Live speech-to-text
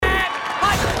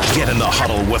Get in the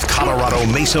huddle with Colorado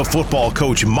Mesa football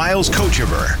coach Miles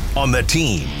Kochever on the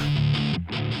team.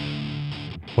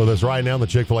 With us right now on the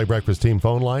Chick-fil-A Breakfast Team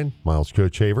phone line, Miles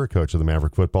Kochever, coach of the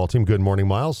Maverick football team. Good morning,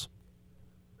 Miles.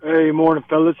 Hey, morning,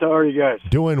 fellas. How are you guys?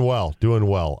 Doing well.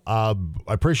 I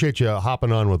appreciate you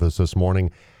hopping on with us this morning.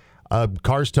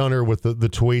 Carstunner with the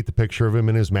tweet, the picture of him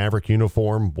in his Maverick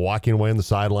uniform, walking away on the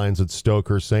sidelines at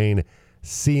Stoker saying,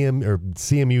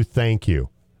 CMU, thank you.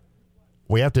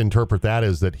 We have to interpret that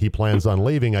as that he plans on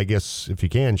leaving. I guess, if you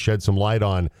can, shed some light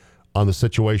on the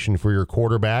situation for your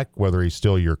quarterback, whether he's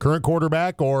still your current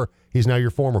quarterback or he's now your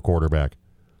former quarterback.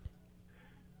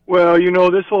 Well,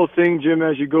 this whole thing, Jim,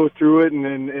 as you go through it,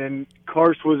 and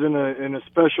Cars was in a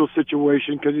special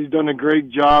situation because he's done a great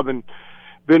job and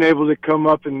been able to come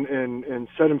up and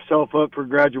set himself up for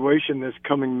graduation this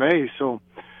coming May. So,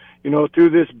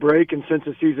 through this break and since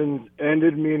the season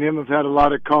ended, me and him have had a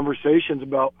lot of conversations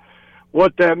about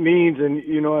what that means. And,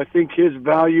 I think his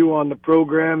value on the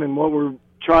program and what we're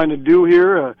trying to do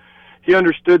here, he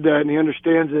understood that, and he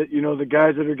understands that, the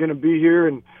guys that are going to be here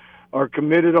and are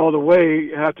committed all the way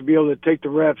have to be able to take the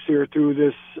reps here through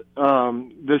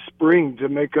this spring to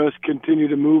make us continue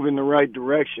to move in the right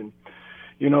direction.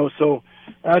 So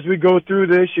as we go through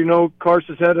this,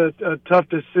 Carson's had a tough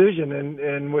decision,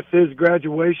 and with his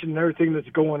graduation and everything that's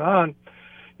going on,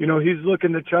 he's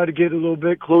looking to try to get a little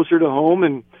bit closer to home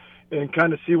and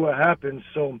kind of see what happens.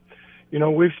 So,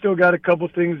 we've still got a couple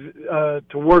things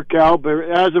to work out, but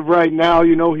as of right now,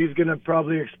 he's going to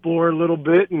probably explore a little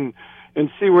bit and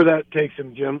see where that takes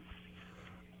him, Jim.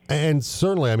 And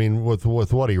certainly, I mean, with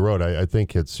what he wrote, I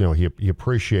think it's, he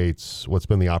appreciates what's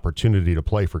been the opportunity to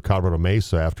play for Colorado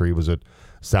Mesa after he was at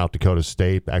South Dakota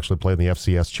State, actually played in the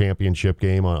FCS championship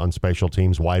game on special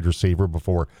teams, wide receiver,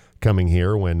 before coming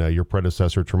here when your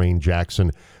predecessor, Tremaine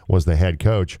Jackson, was the head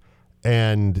coach.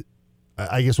 And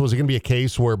I guess, was it going to be a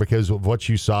case where, because of what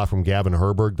you saw from Gavin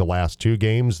Herberg the last two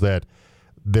games, that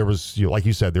there was, like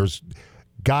you said, there's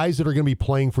guys that are going to be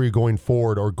playing for you going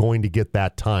forward are going to get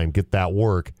that time, get that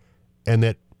work, and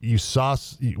that you saw,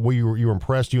 you were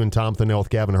impressed, you and Tom Thinnell with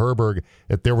Gavin Herberg,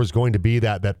 that there was going to be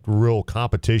that real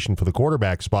competition for the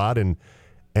quarterback spot, and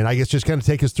I guess just kind of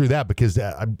take us through that, because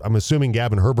I'm assuming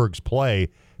Gavin Herberg's play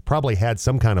probably had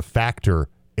some kind of factor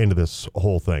into this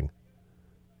whole thing.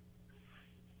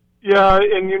 Yeah,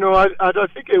 and I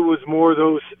think it was more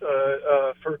those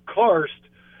for Karst,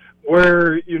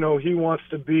 where he wants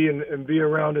to be and be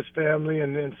around his family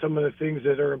and some of the things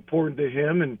that are important to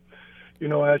him, and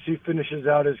as he finishes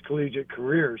out his collegiate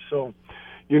career. So,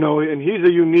 and he's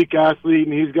a unique athlete,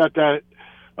 and he's got that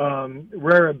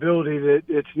rare ability that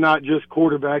it's not just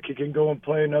quarterback. He can go and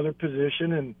play another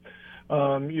position, and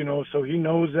so he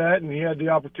knows that, and he had the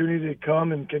opportunity to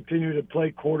come and continue to play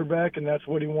quarterback, and that's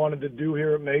what he wanted to do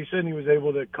here at Mesa, and he was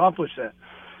able to accomplish that.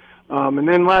 And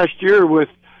then last year, with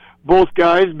both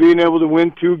guys being able to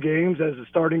win 2 games as a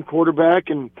starting quarterback,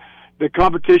 and the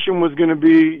competition was going to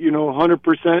be,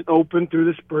 100% open through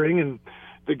the spring, and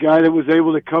the guy that was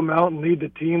able to come out and lead the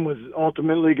team was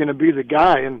ultimately going to be the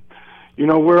guy. And,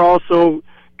 we're also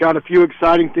got a few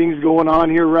exciting things going on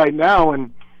here right now,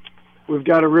 and we've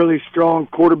got a really strong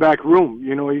quarterback room.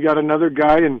 You got another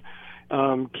guy in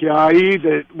Kiai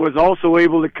that was also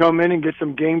able to come in and get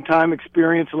some game time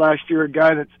experience last year, a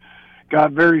guy that's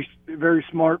got very, very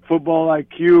smart football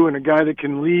IQ and a guy that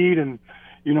can lead, and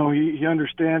he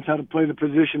understands how to play the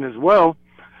position as well.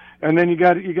 And then you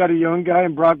got a young guy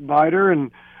in Brock Bider,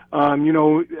 and I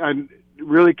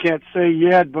really can't say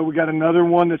yet, but we got another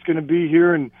one that's going to be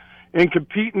here and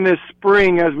competing this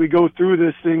spring as we go through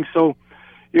this thing. So,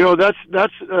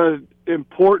 that's an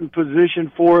important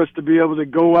position for us to be able to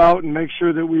go out and make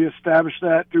sure that we establish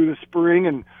that through the spring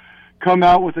and come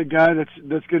out with a guy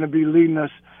that's going to be leading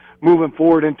us moving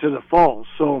forward into the fall.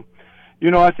 So,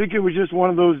 I think it was just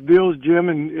one of those deals, Jim,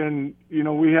 and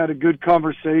we had a good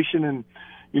conversation, and,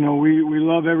 we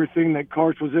love everything that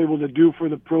Karst was able to do for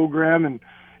the program, and,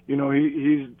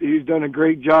 he's done a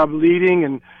great job leading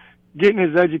and getting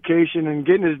his education and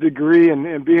getting his degree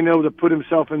and being able to put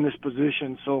himself in this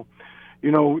position. So,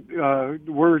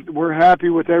 we're happy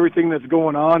with everything that's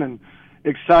going on and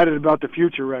excited about the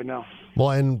future right now.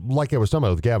 Well, and like I was talking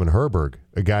about with Gavin Herberg,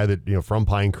 a guy that, from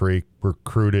Pine Creek,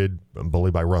 recruited, I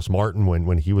believe, by Russ Martin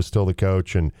when he was still the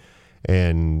coach, and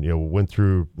went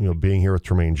through, being here with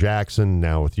Tremaine Jackson,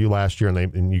 now with you last year,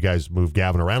 and you guys moved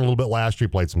Gavin around a little bit last year,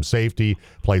 played some safety,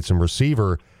 played some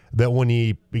receiver, that when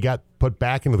he got put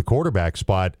back into the quarterback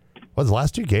spot, the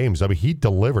last 2 games, I mean, he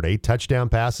delivered 8 touchdown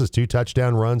passes, 2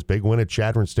 touchdown runs, big win at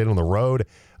Chadron State on the road,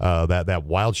 that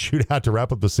wild shootout to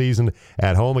wrap up the season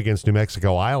at home against New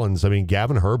Mexico Islands. I mean,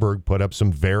 Gavin Herberg put up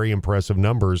some very impressive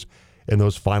numbers in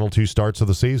those final two starts of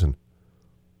the season.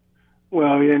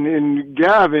 Well, and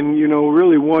Gavin,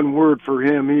 really one word for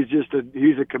him.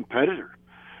 He's a competitor,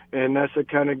 and that's the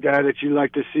kind of guy that you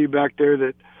like to see back there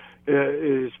that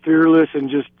is fearless and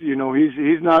just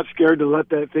he's not scared to let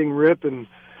that thing rip. And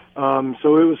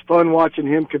so it was fun watching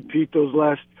him compete those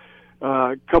last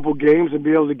couple games and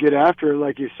be able to get after it,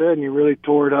 like you said, and he really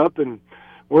tore it up. And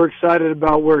we're excited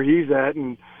about where he's at.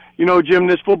 And Jim,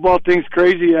 this football thing's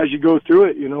crazy as you go through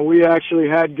it. We actually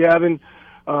had Gavin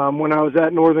when I was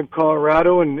at Northern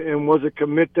Colorado and was a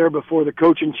commit there before the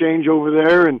coaching change over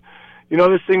there. And,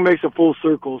 this thing makes a full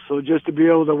circle. So just to be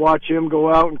able to watch him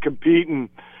go out and compete and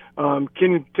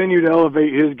continue to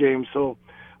elevate his game. So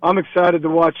I'm excited to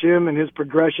watch him and his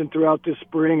progression throughout this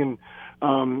spring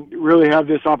and really have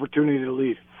this opportunity to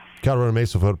lead. Colorado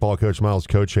Mesa football coach Miles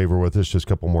Kochaver with us. Just a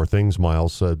couple more things,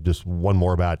 Miles. Just one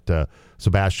more about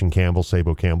Sebastian Campbell,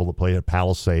 Sabo Campbell, that played at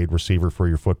Palisade, receiver for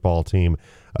your football team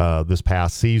this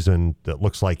past season. That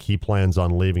looks like he plans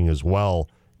on leaving as well.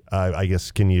 I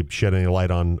guess, can you shed any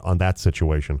light on that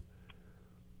situation?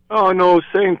 Oh, no,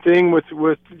 same thing with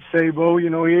Sabo.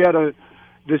 He had a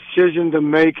decision to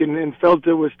make and felt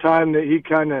it was time that he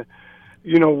kind of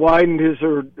widened his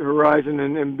horizon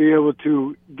and be able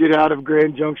to get out of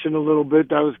Grand Junction a little bit.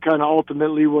 That was kind of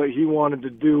ultimately what he wanted to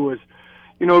do was,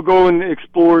 go and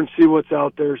explore and see what's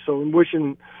out there. So I'm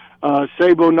wishing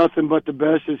Sabo nothing but the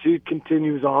best as he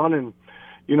continues on. And,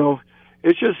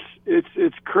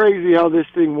 it's crazy how this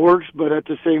thing works, but at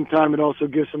the same time, it also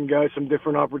gives some guys some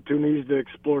different opportunities to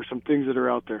explore some things that are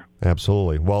out there.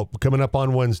 Absolutely. Well, coming up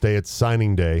on Wednesday, it's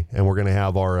signing day, and we're going to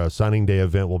have our signing day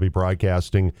event. We'll be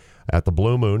broadcasting at the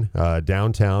Blue Moon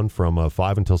downtown from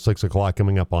 5 until 6 o'clock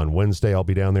coming up on Wednesday. I'll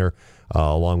be down there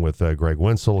along with Greg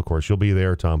Wenzel. Of course, you'll be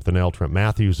there, Tom Thinnell, Trent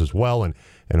Matthews as well, and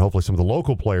hopefully some of the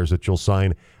local players that you'll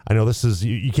sign. I know this is,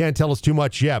 you can't tell us too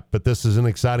much yet, but this is an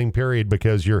exciting period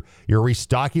because you're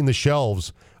restocking the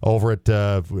shelves over at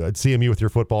CMU with your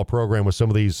football program with some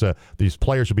of these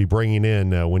players you'll be bringing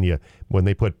in when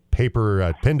they put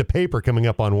pen to paper coming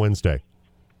up on Wednesday.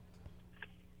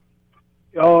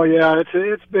 Oh yeah,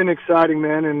 it's been exciting,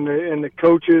 man, and the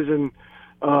coaches and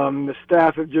the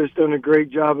staff have just done a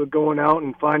great job of going out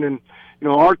and finding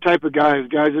our type of guys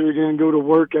that are going to go to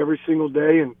work every single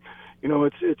day. And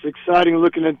it's exciting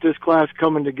looking at this class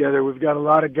coming together. We've got a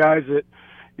lot of guys that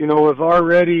have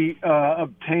already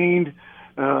obtained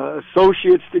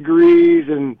associate's degrees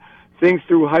and things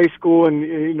through high school, and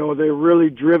they're really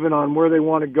driven on where they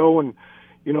want to go. And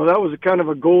that was a kind of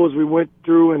a goal as we went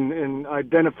through and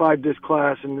identified this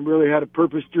class and really had a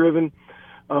purpose-driven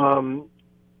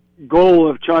goal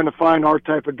of trying to find our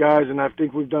type of guys. And I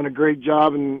think we've done a great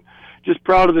job, and just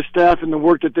proud of the staff and the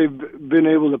work that they've been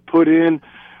able to put in,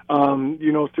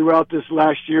 throughout this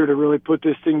last year to really put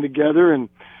this thing together, and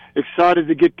excited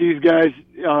to get these guys,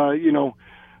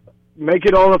 make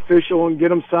it all official and get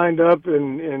them signed up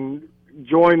and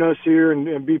join us here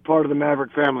and be part of the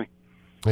Maverick family.